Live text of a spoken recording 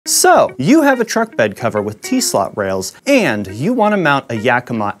So, you have a truck bed cover with T-slot rails, and you want to mount a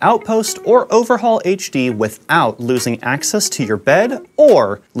Yakima OutPost or OverHaul HD without losing access to your bed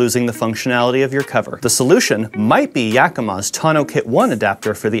or losing the functionality of your cover. The solution might be Yakima's Tonneau Kit 1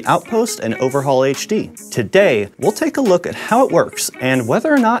 adapter for the OutPost and OverHaul HD. Today, we'll take a look at how it works and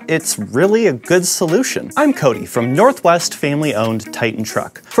whether or not it's really a good solution. I'm Cody from Northwest family-owned Titan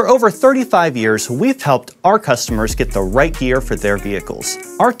Truck. For over 35 years, we've helped our customers get the right gear for their vehicles.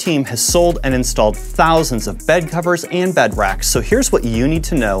 Our team has sold and installed thousands of bed covers and bed racks, so here's what you need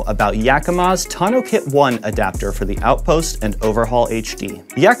to know about Yakima's Tonneau Kit 1 adapter for the OutPost and OverHaul HD.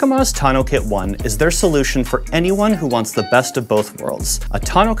 Yakima's Tonneau Kit 1 is their solution for anyone who wants the best of both worlds, a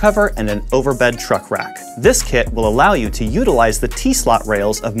tonneau cover and an overbed truck rack. This kit will allow you to utilize the T-slot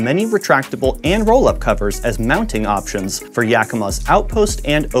rails of many retractable and roll-up covers as mounting options for Yakima's OutPost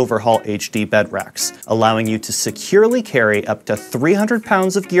and OverHaul HD bed racks, allowing you to securely carry up to 300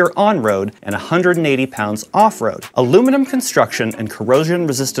 pounds of gear on-road and 180 pounds off-road. Aluminum construction and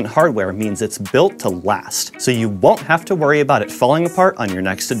corrosion-resistant hardware means it's built to last, so you won't have to worry about it falling apart on your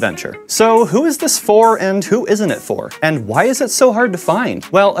next adventure. So who is this for and who isn't it for? And why is it so hard to find?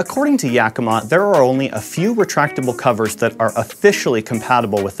 Well, according to Yakima, there are only a few retractable covers that are officially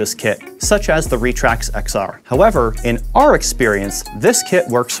compatible with this kit, such as the Retrax XR. However, in our experience, this kit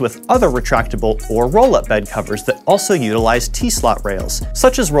works with other retractable or roll-up bed covers that also utilize T-slot rails,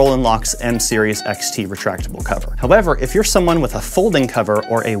 such as Roll-n-Lock's M-Series XT retractable cover. However, if you're someone with a folding cover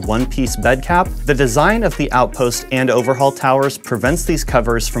or a one-piece bed cap, the design of the OutPost and OverHaul towers prevents these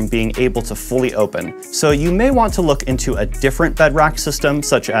covers from being able to fully open, so you may want to look into a different bed rack system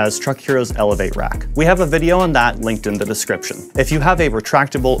such as Truck Hero's Elevate Rack. We have a video on that linked in the description. If you have a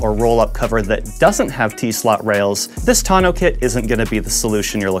retractable or roll-up cover that doesn't have T-slot rails, this tonneau kit isn't going to be the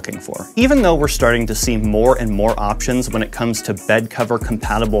solution you're looking for. Even though we're starting to see more and more options when it comes to bed cover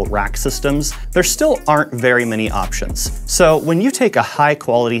compatible rack systems, there still aren't very many options. So when you take a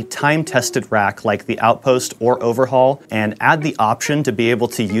high-quality, time-tested rack like the OutPost or OverHaul and add the option to be able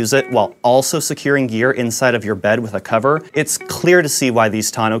to use it while also securing gear inside of your bed with a cover, it's clear to see why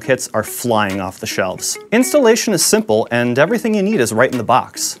these tonneau kits are flying off the shelves. Installation is simple and everything you need is right in the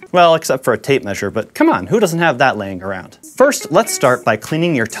box. Well, except for a tape measure, but come on, who doesn't have that laying around? First, let's start by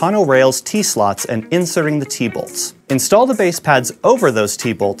cleaning your tonneau rails T-slots and inserting the T-bolts. Install the base pads over those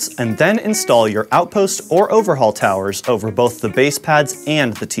T-bolts and then install your OutPost or OverHaul towers over both the base pads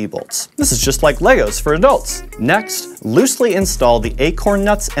and the T-bolts. This is just like Legos for adults. Next, loosely install the acorn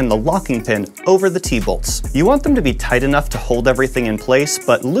nuts and the locking pin over the T-bolts. You want them to be tight enough to hold everything in place,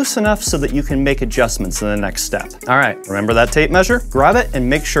 but loose enough so that you can make adjustments in the next step. All right, remember that tape measure? Grab it and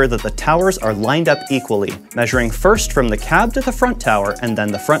make sure that the towers are lined up equally, measuring first from the cab to the front tower and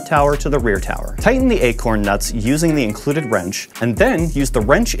then the front tower to the rear tower. Tighten the acorn nuts using the included wrench, and then use the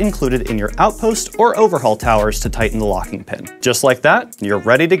wrench included in your OutPost or OverHaul towers to tighten the locking pin. Just like that, you're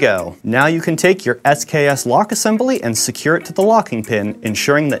ready to go. Now you can take your SKS lock assembly and secure it to the locking pin,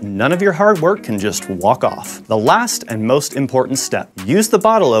 ensuring that none of your hard work can just walk off. The last and most important step, use the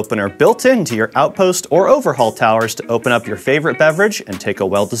bottle opener built into your OutPost or OverHaul towers to open up your favorite beverage and take a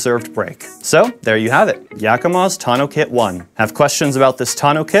well-deserved break. So there you have it, Yakima's Tonneau Kit 1. Have questions about this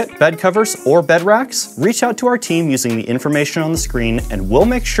tonneau kit, bed covers, or bed racks? Reach out to our team using the information on the screen and we'll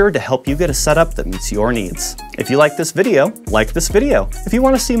make sure to help you get a setup that meets your needs. If you like this video, like this video. If you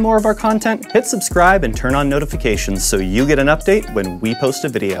want to see more of our content, hit subscribe and turn on notifications so you get an update when we post a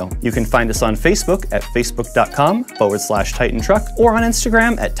video. You can find us on Facebook at facebook.com/Titan Truck or on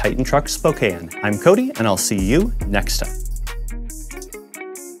Instagram at Titan Truck Spokane. I'm Cody and I'll see you next time.